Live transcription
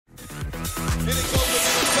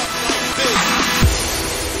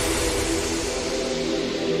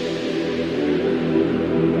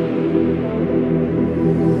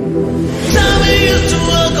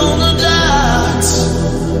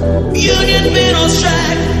been on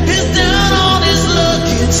strike, he's down on his luck.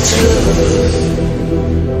 It's tough,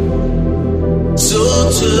 so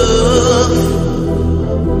tough.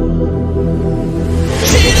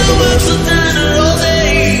 Gina works a diner all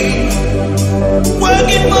day,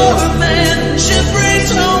 working for a man. She brings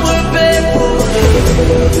home her bed for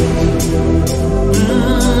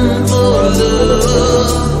love.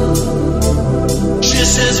 She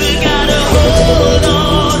says we gotta hold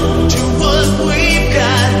on to what we've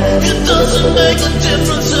got. It doesn't make a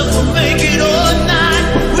difference if we make it or not.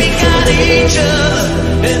 We got each other,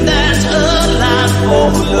 and that's a lot for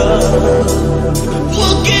love.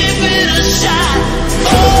 We'll give it a shot.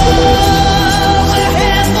 Oh, we're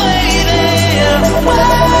halfway there.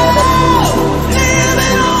 Whoa,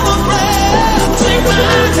 living on a prayer. Take my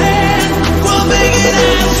hand, we'll make it,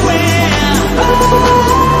 I swear. Oh,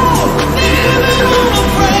 living on a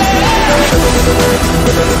prayer.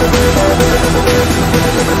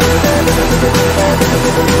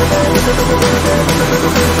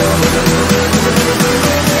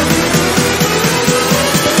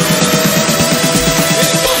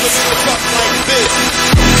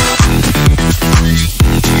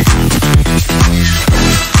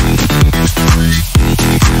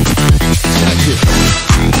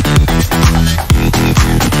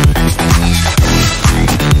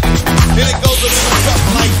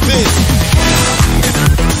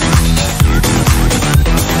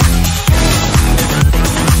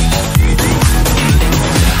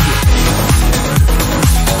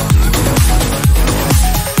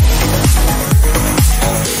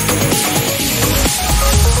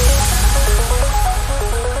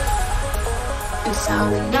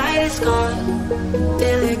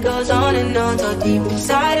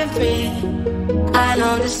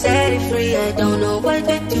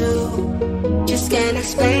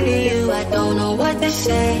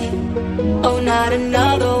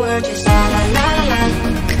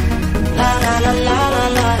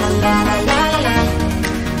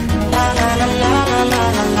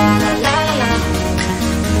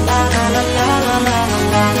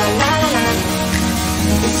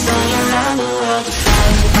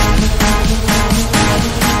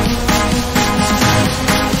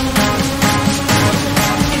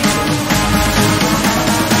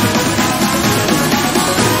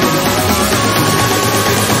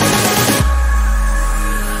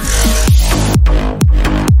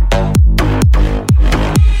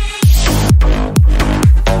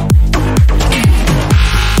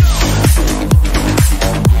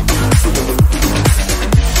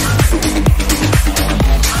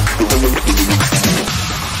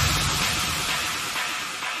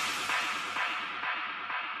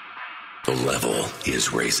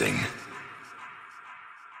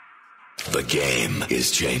 The game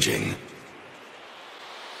is changing,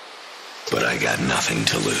 but I got nothing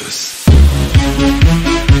to lose.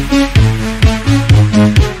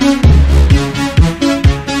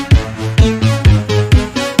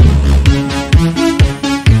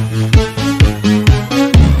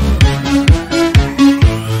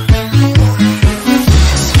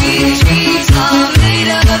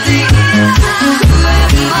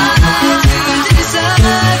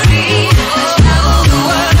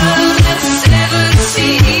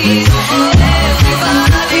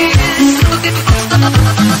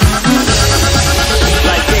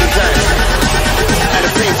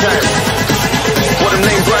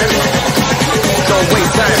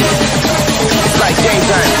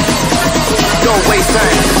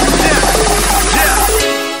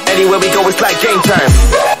 Anywhere we go, it's like game time.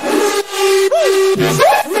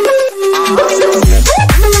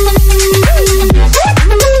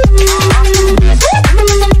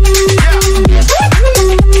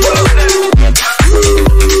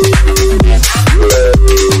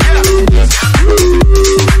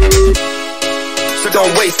 So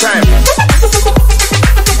don't waste time.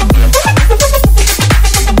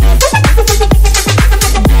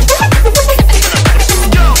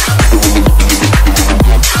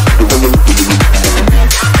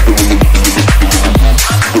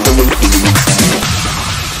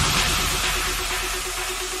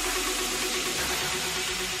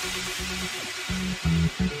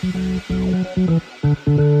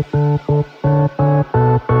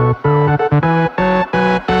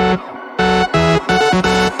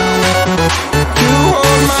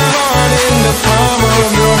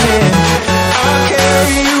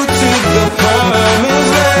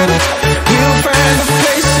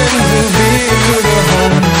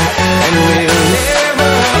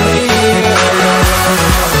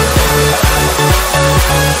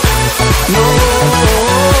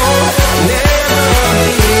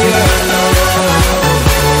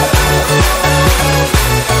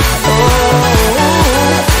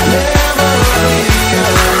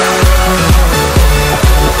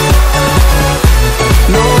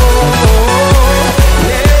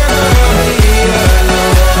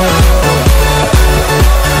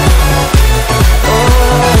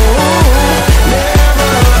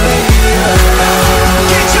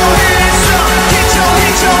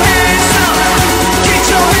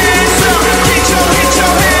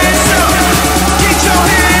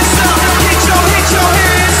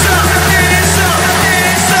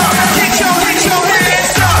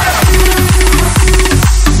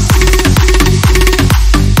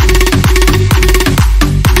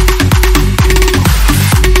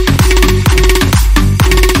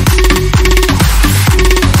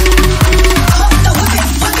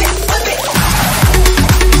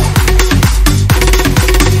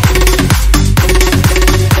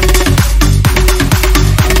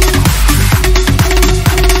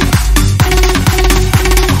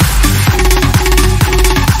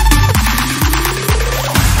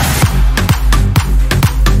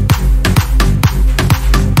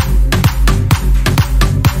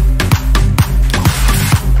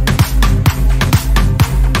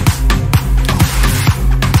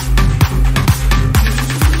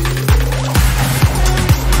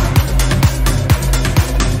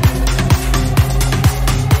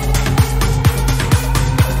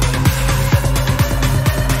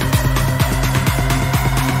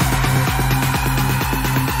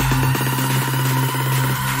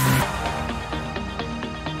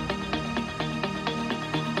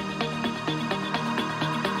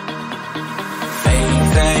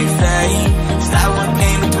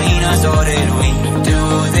 we do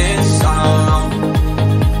this on our own?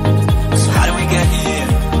 So how do we get here?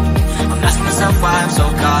 I'm asking myself why I'm so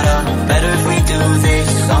caught up. Better if we do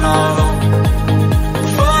this on our own.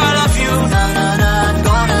 Before I love you, na na na, I'm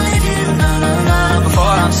gonna leave you, na na na.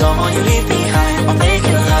 Before I'm someone you leave behind, I'll break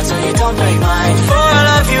your heart so you don't break mine. Before I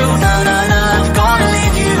love you, na na na, I'm gonna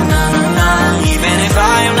leave you, na na na. Even if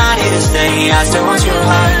I am not here to stay, I still want your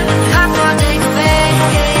heart. Your heart won't take away,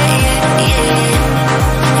 yeah, yeah, yeah.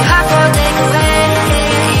 Your heart won't take away,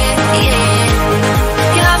 yeah, yeah, yeah.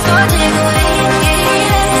 Your heart won't take away, yeah, yeah,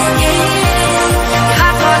 yeah. Your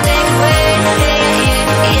heart won't take away, yeah, yeah,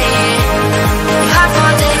 yeah. Your heart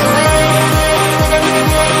won't take away.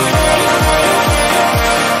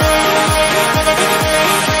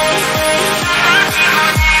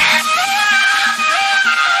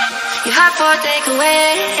 Your heart won't take away,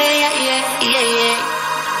 yeah, yeah, yeah, yeah.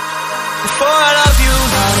 Before I love you,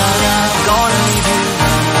 na na na, I'm gonna leave you, na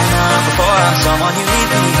na na. Before I'm someone you leave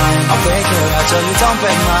behind, I'll break your heart so you don't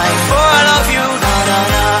break mine. Before I love you, na na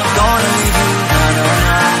na, I'm gonna leave you, na na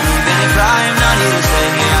na. Even if I am not here to stay,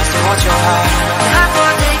 I still want your heart. Your heart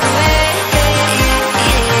won't take away, yeah, yeah, yeah,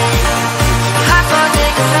 yeah. Your heart won't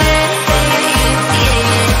take away, yeah, yeah, yeah, yeah.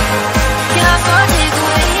 Your heart won't take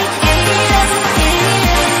away, yeah, yeah, yeah, yeah.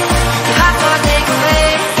 Your heart won't take away,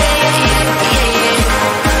 yeah, yeah, yeah, yeah.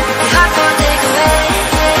 Your heart won't take away.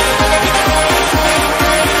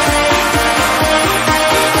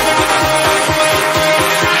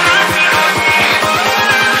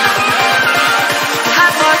 Your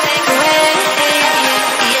heart won't take away, yeah, yeah,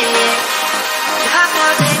 yeah, yeah. Your heart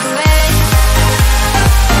won't take away.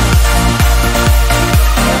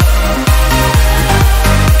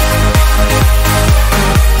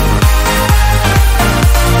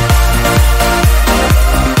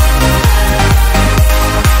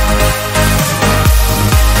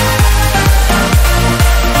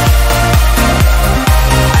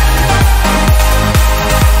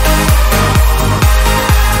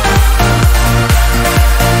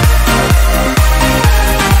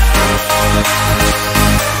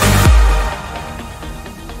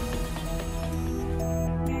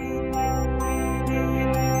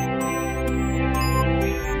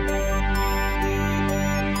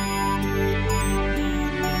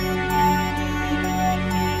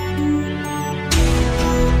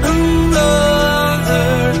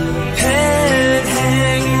 Another head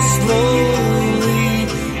hangs slowly,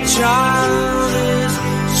 child is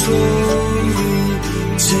slowly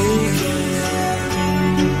taken.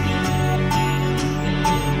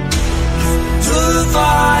 The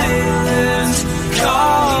violence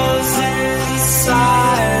causes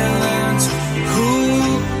silence. Who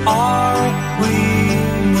are we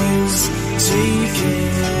mistaken?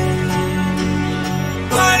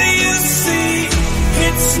 What do you see?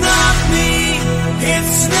 It's not me,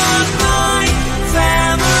 it's not my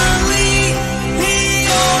family. In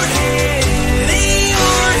your head,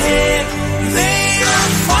 they are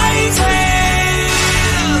fighting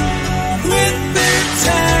with their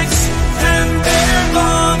tanks and their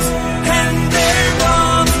bombs and their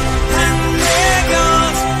bombs and their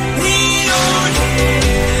guns. In your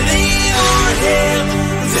head,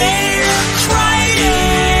 they are crying.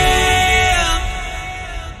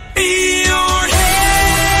 In your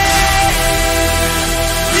head,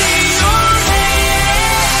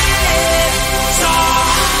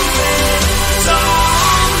 zombie,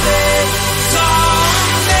 zombie,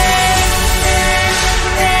 zombie.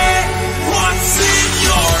 What's in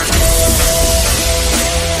your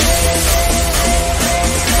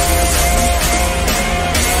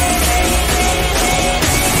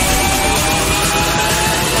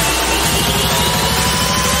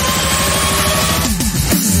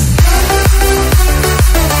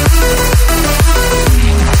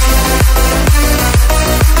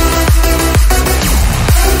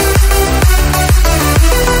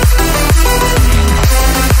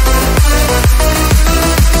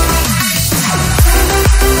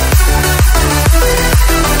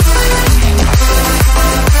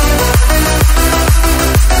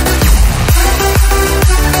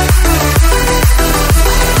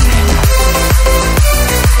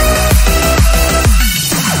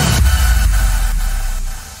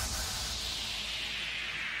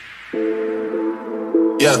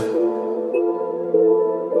Yeah.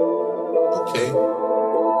 Okay.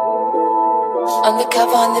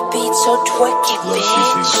 Undercover on the beat, so twerk it, Love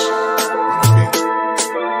bitch.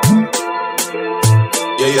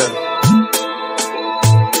 Yeah, yeah.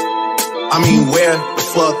 I mean, where the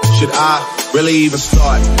fuck should I really even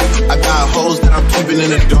start. I got hoes that I'm keeping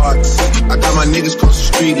in the dark. I got my niggas across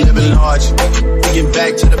the street living large. Thinking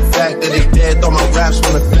back to the fact that they dead, thought my raps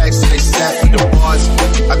were the facts, and they sat in the bars.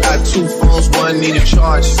 I got 2 phones, one needed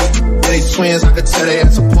charge. Yeah, they twins, I could tell they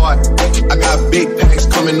ass apart. I got big packs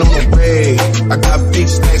coming on the way. I got big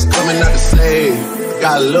stacks coming out to save.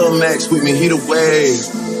 Got Lil Max with me, he the wave.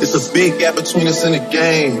 It's a big gap between us in the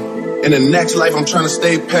game. In the next life, I'm trying to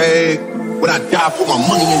stay paid. When I die, put my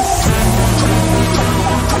money in the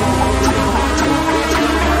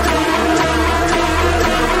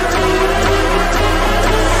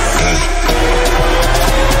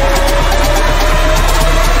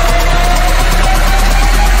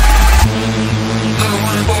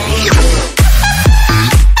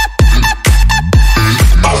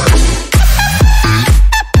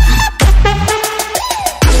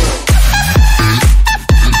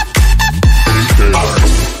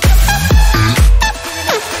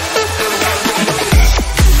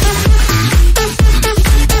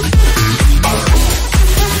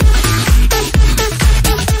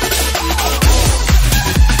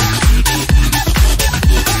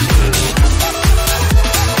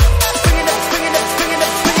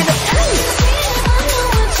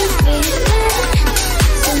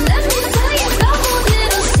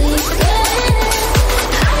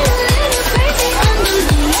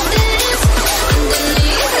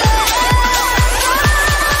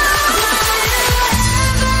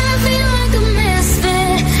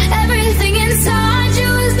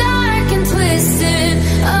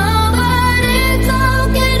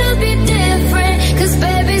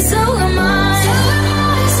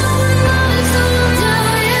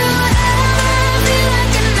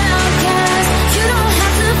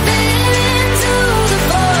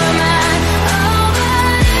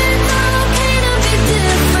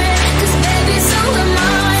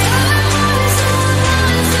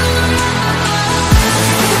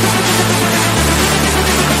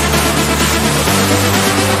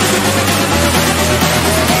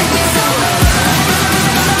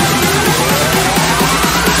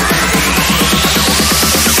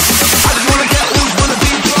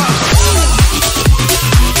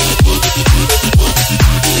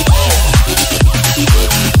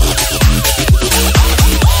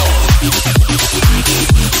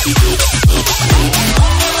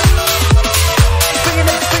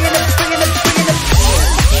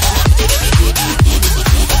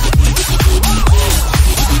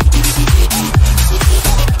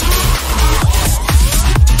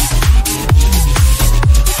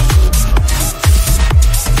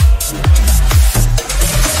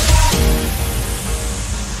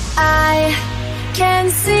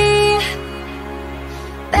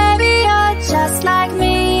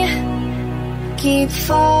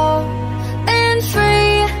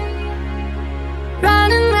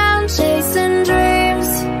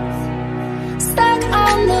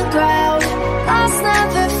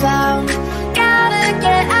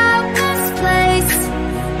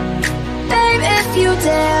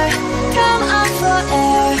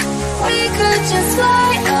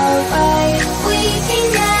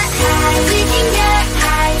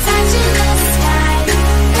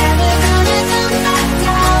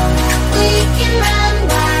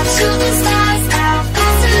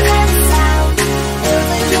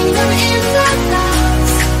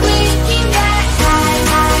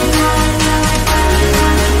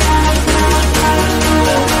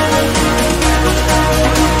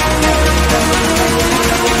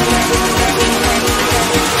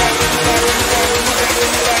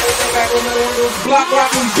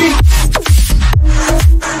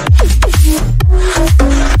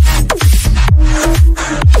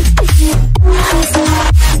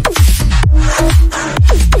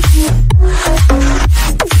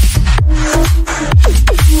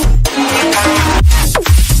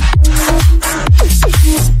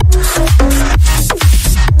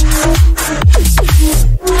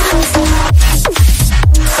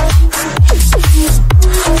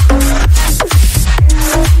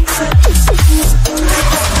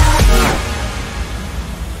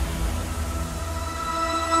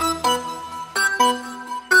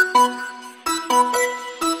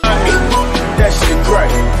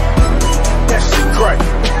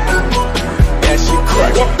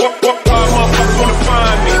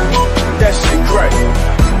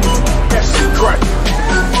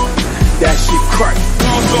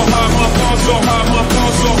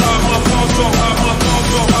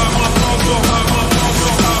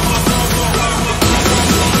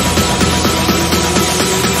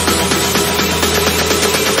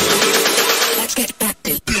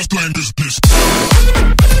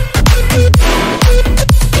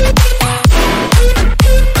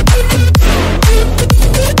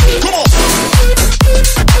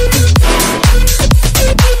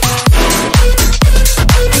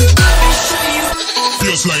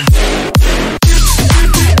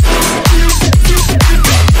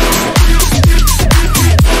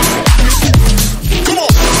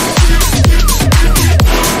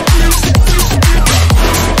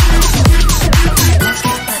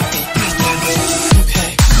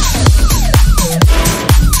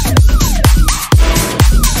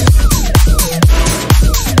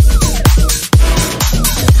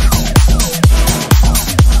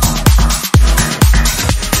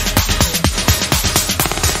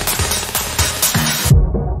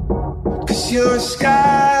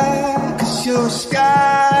sky, 'cause you're a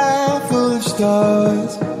sky full of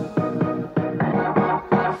stars.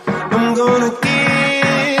 I'm gonna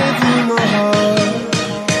give you my heart.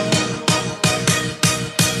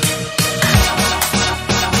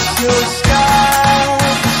 'Cause you're a sky,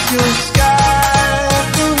 'cause you're a sky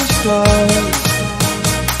full of stars.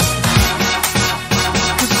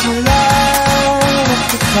 'Cause you light up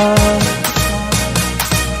the path.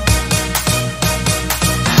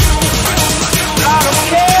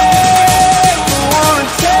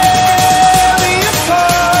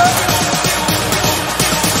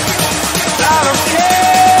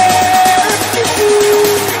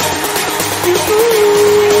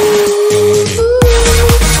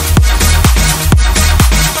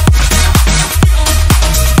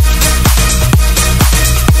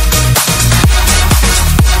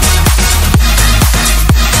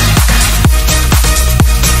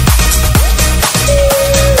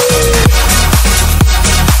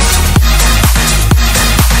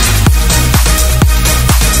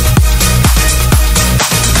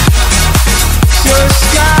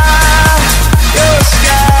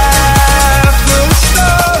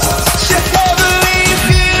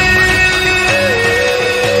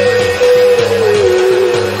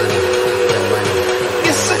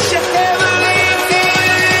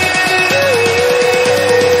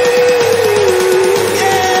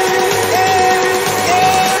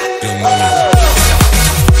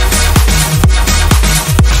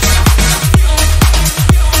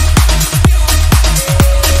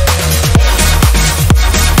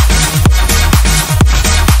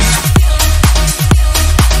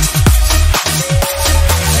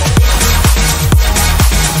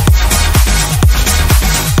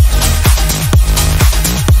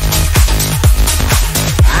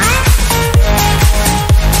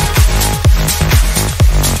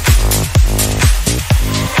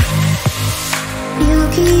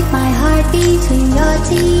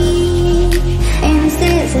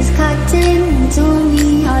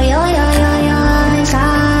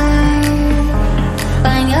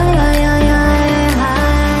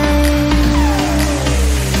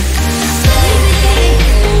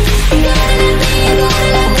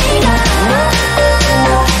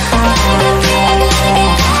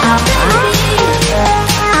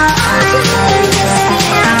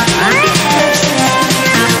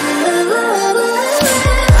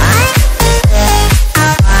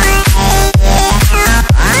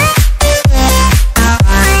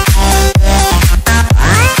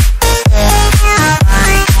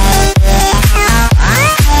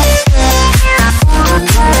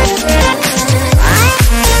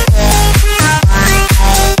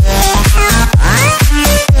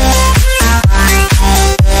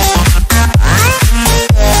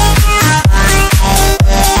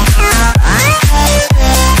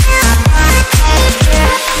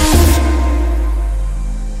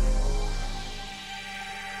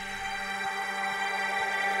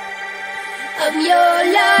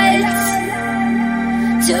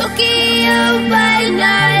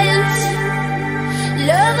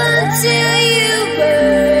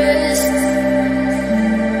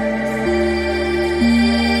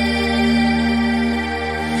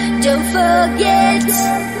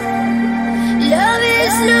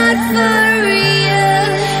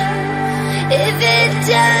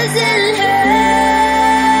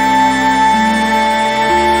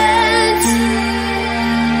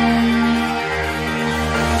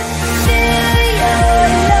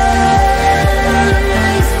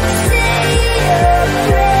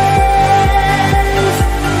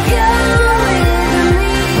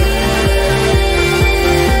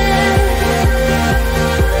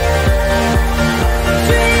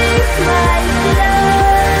 My blood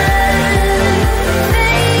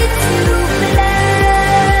fade to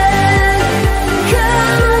black.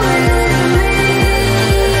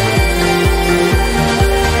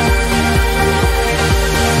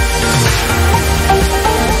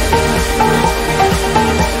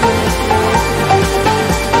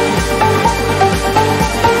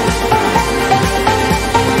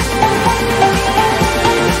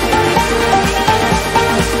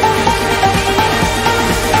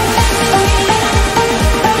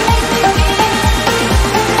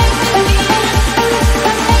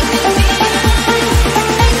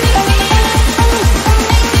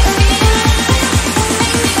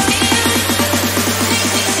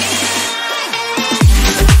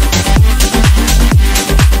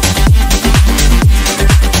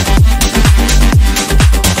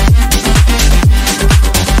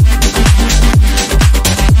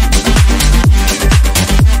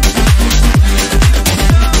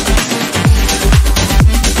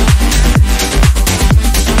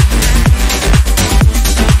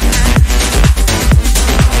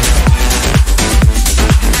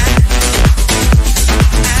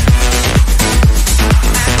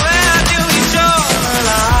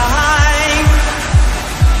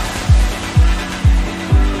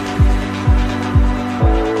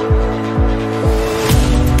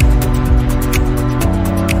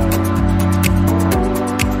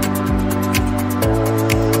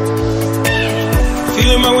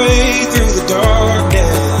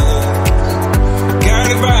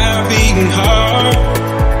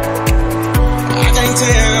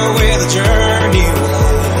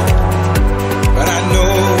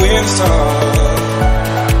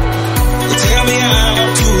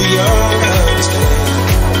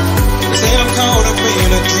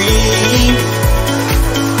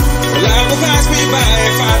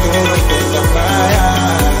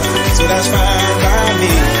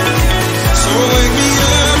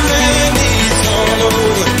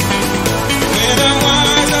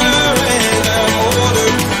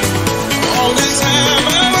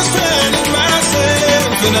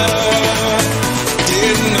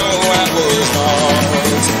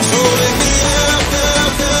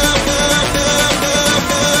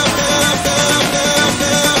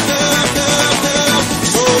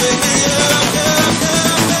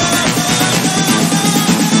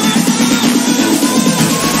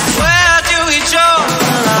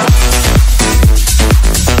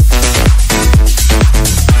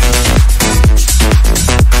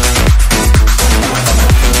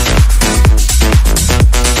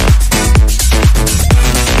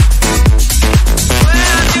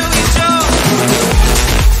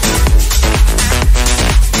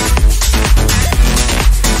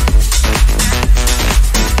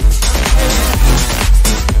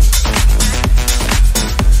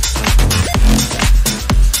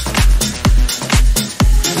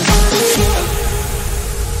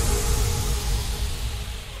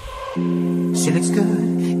 She looks good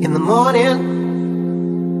in the morning,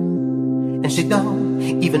 and she don't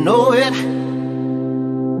even know it.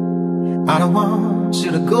 I don't want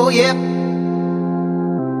you to go yet.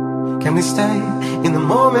 Can we stay in the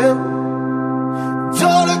moment?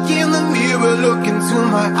 Don't look in the mirror, look into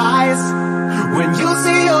my eyes. When you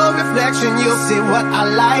see your reflection, you'll see what I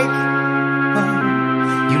like.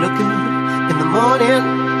 You look good in the morning,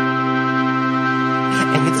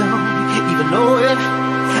 and you don't even know it.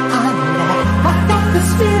 I got this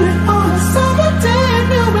feeling on a summer day. I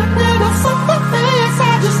knew it when I saw her face.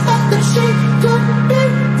 I just thought that she could be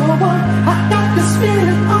the one. I got this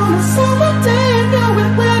feeling on a summer day. I knew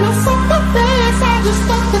it when I saw her face. I just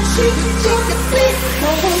thought that she could be the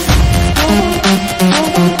one.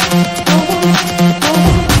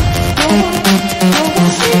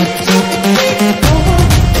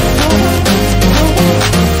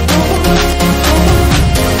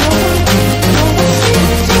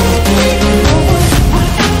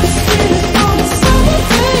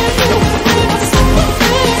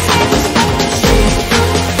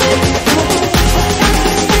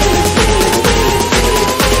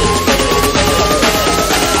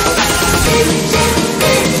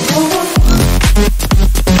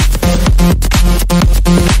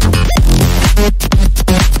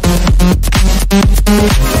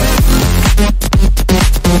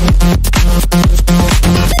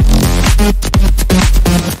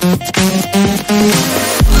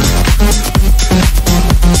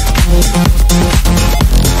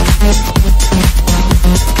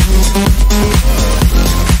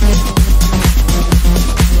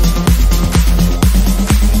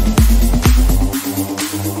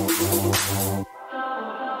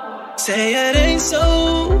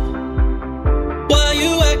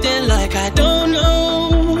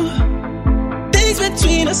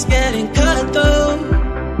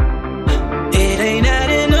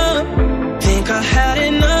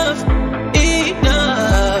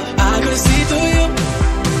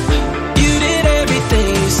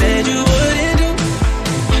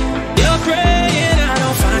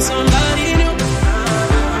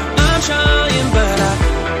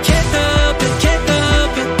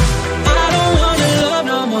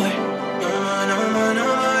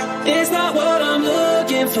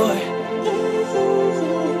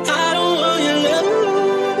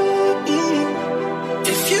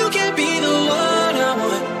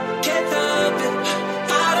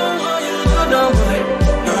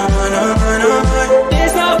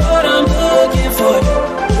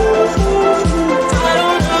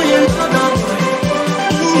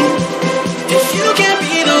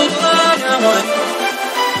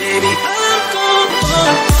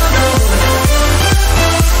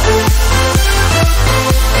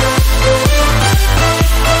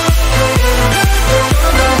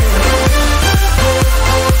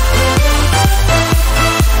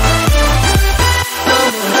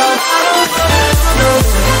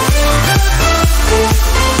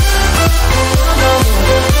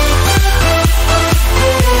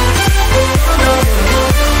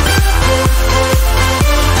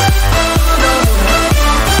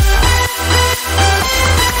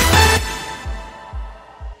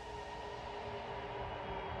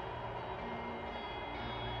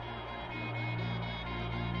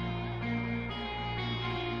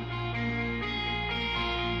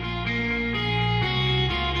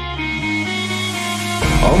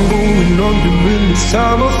 I'm going under in this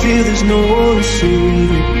time. I feel there's no one to save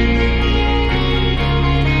me.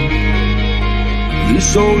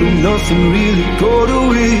 This all and nothing really got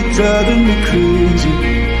away, driving me crazy.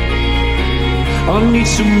 I need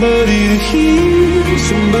somebody to hear,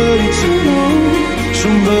 somebody to know,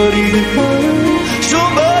 somebody to hold,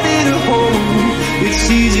 somebody to hold. It's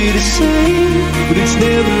easy to say, but it's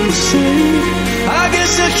never the same. I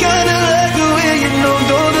guess I kinda like the way you know,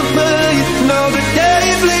 don't play. Now the day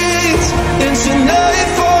bleeds into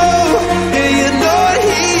nightfall, and you're not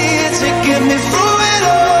here to get me through it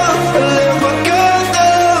all. I let my guard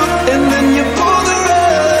down, and then you pull the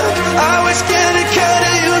rug. I was getting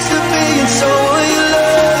kinda used to being someone you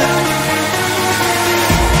love.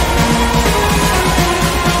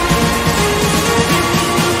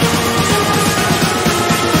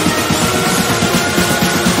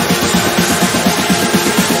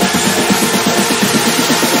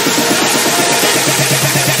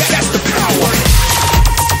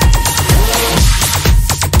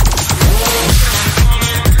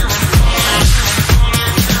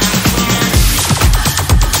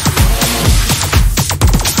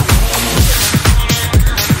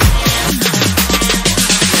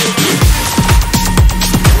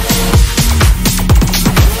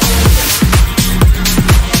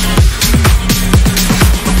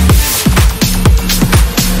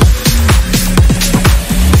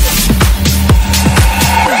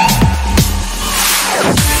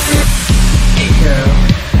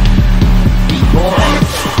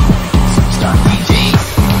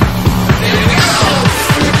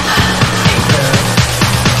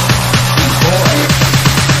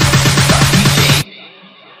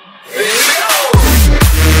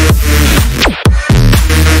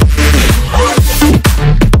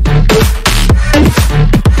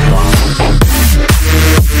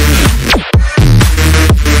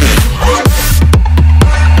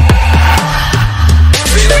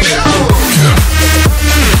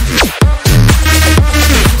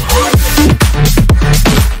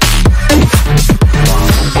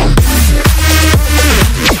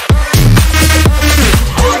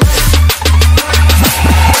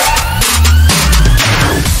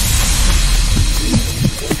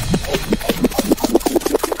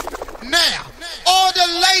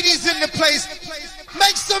 ladies in the place,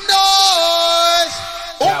 make some noise.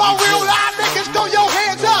 All my real live niggas, throw your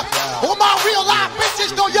hands up. All my real live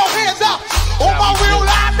bitches, throw your hands up. All my real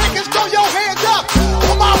live niggas, throw your hands up.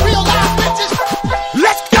 All my real live bitches,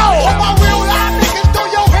 let's go. All my real live niggas, throw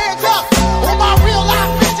your hands up. All my real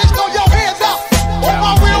live bitches, throw your hands up. All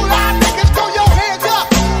my real live niggas, throw your hands up.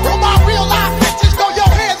 All my real live bitches, throw your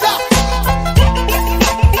hands up.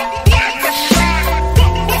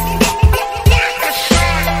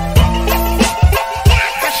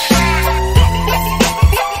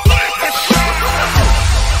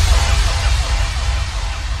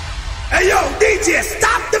 Hey yo, DJ,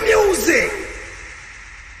 stop the music!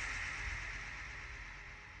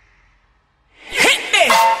 Hit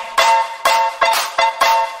me!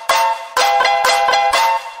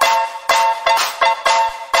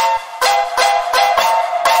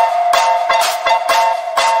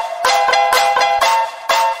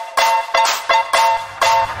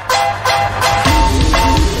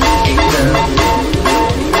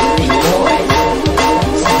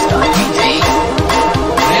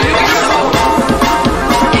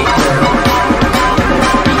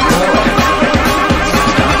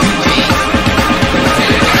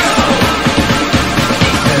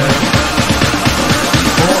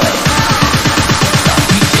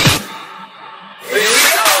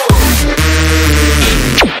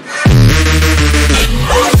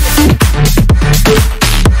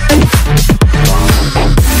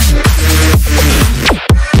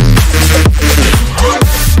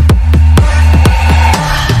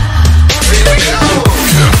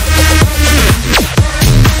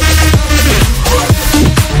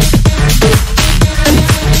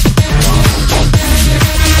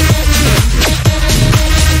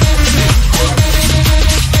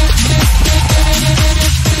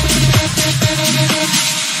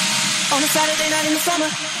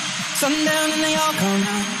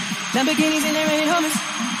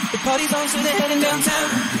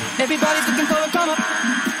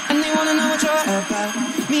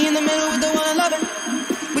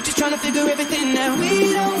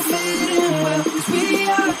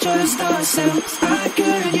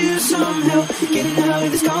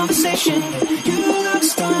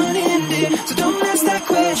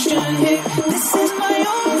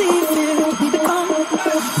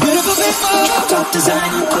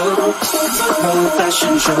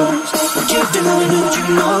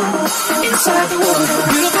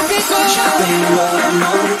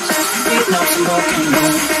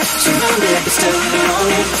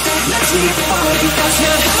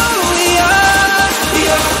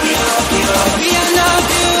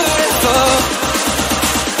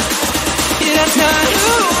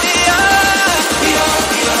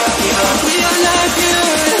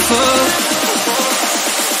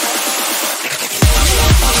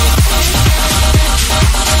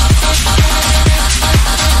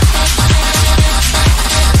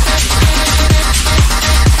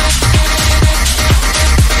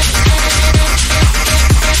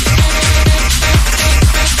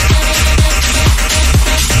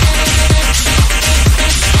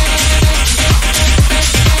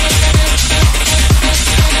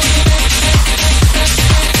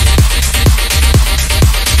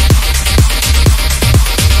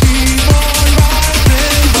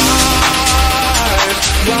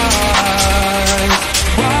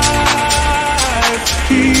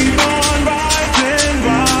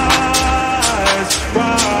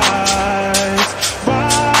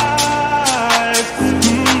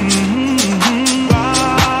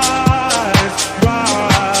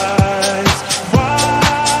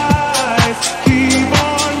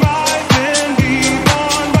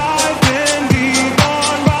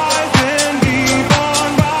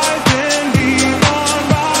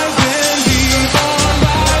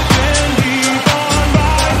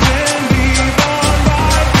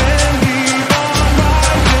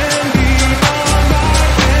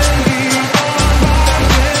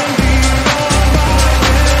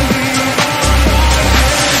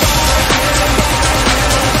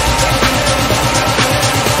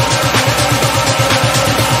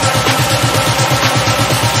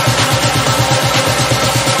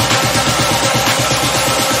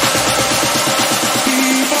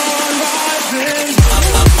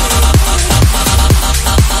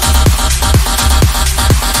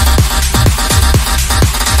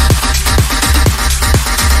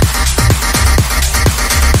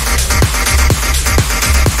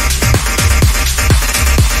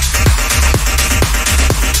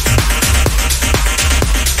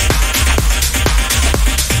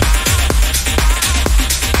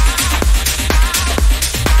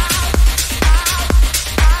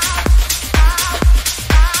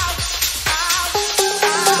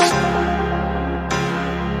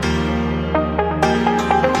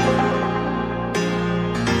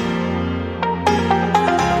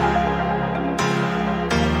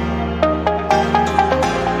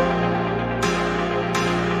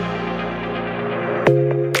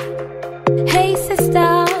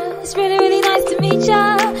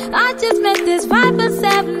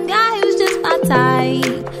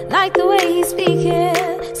 like the way he's speaking.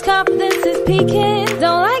 His confidence is peaking.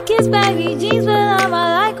 Don't like his baggy jeans, but I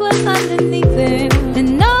like what's underneath it.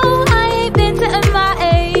 And no, I ain't been to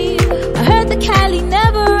MIA. I heard the Cali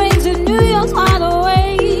never rains and New York's all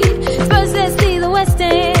away. First let's see the West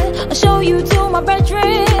End. I'll show you to my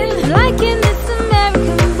brethren. Liking this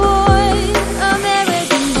American boy,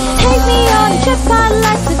 American boy. Take me on a trip, I'd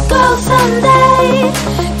like to go someday.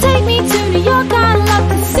 Take me to New York, I'd love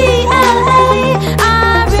to see LA.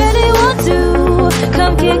 I really want to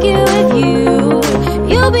come kick it with you.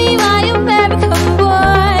 You'll be my American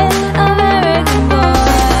boy, American boy.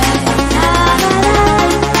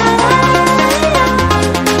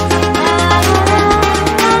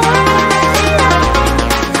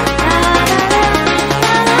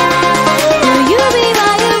 You'll be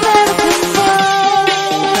my American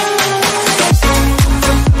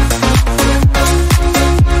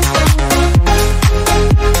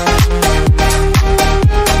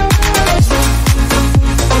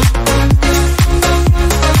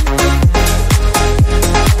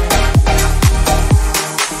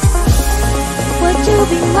Would you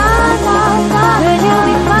be my love? Would you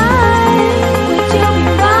be mine? Would you be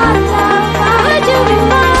my love? Would you be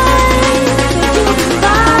mine? Would you be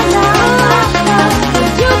my love?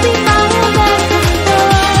 Would you be my American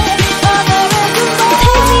boy? American boy.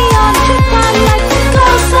 Take me on a trip, I'd like to go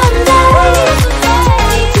someday. Take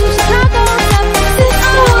me to Chicago, San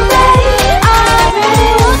Francisco Bay. I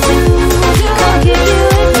really want to come get you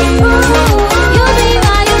with you. You'll be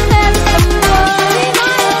my American boy.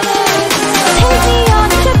 Take me on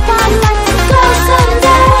a trip, I'd like to go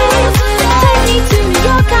someday. Take me to New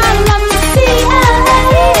York, I'd love to see LA.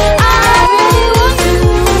 I really want to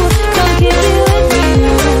come get you with you.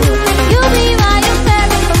 You'll be my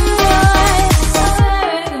American boy,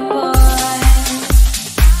 American boy.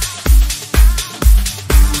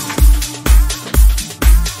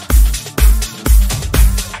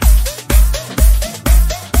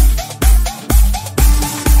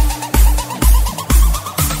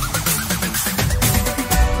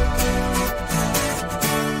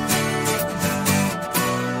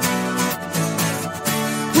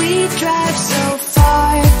 We drive so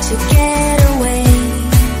far to get away.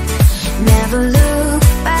 Never look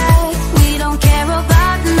back. We don't care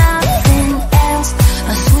about nothing else.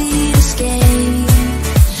 A sweet escape.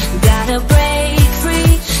 Gotta break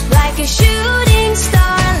free like a shooting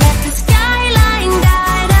star. Let the skyline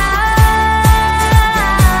guide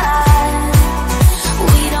us.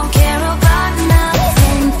 We don't care about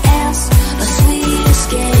nothing else. A sweet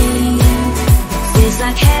escape. Feels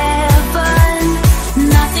like heaven.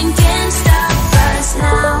 Nothing can stop us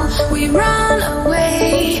now. We run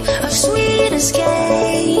away, a sweet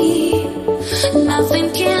escape. Nothing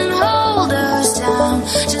can hold us down.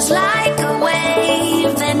 Just like a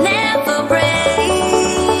wave that never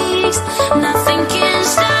breaks. Nothing can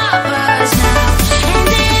stop us now. And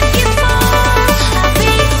if you fall, I'll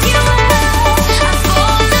pick you up. I'll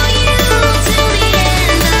follow you till the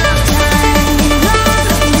end of time. Run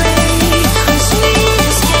away, a sweet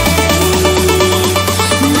escape.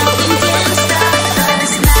 Nothing can stop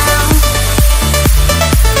us now.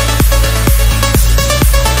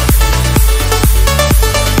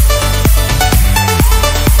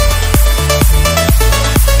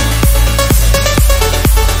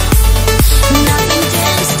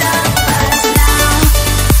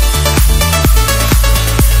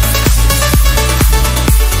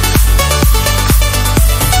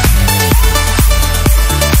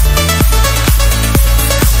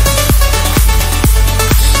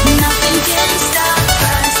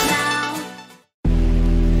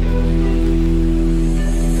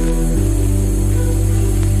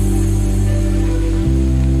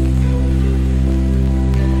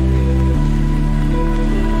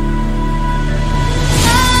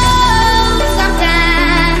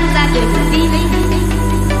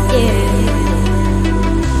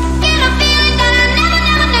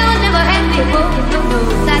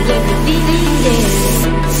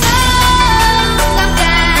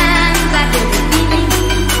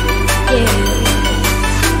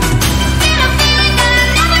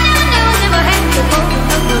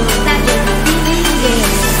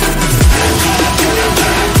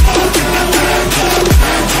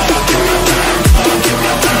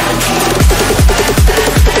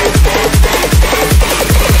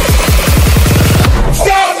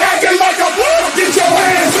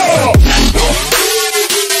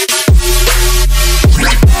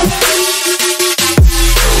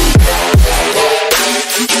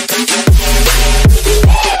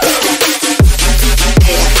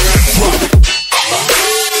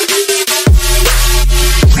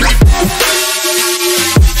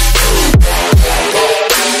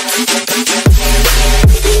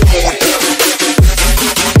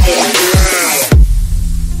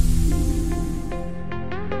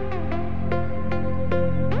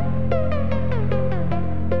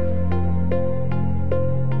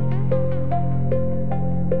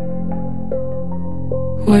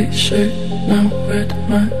 white shirt, now red,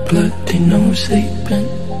 my bloody nose sleeping.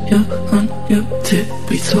 You're on your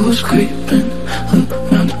tippy toes creeping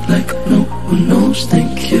around like no one knows.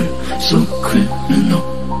 Think you're so criminal.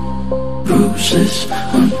 Bruises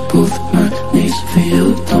on both my knees for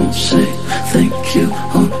you. Don't say thank you,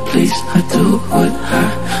 oh please. I do what I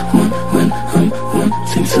want when I'm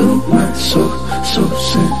wanting to. My soul, so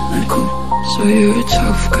cynical. So you're a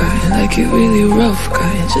tough guy, like it really rough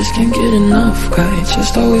guy. Just can't get enough guy,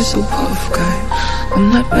 just always so puff guy.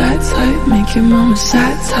 I'm that bad type, make your mama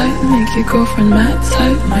sad type, make your girlfriend mad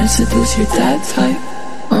type, might seduce your dad type.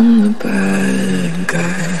 I'm the bad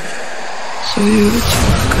guy. So you're a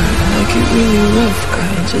tough guy, like it really rough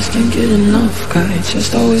guy. Just can't get enough guy,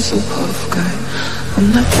 just always so puff guy. I'm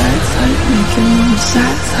that bad type, make your mama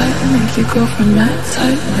sad type, make your girlfriend mad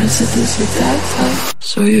type, might seduce your dad type.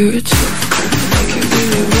 So you're a tough guy, like it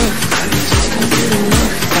really rough guy. Just can't get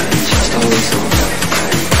enough guy, just always so puff guy.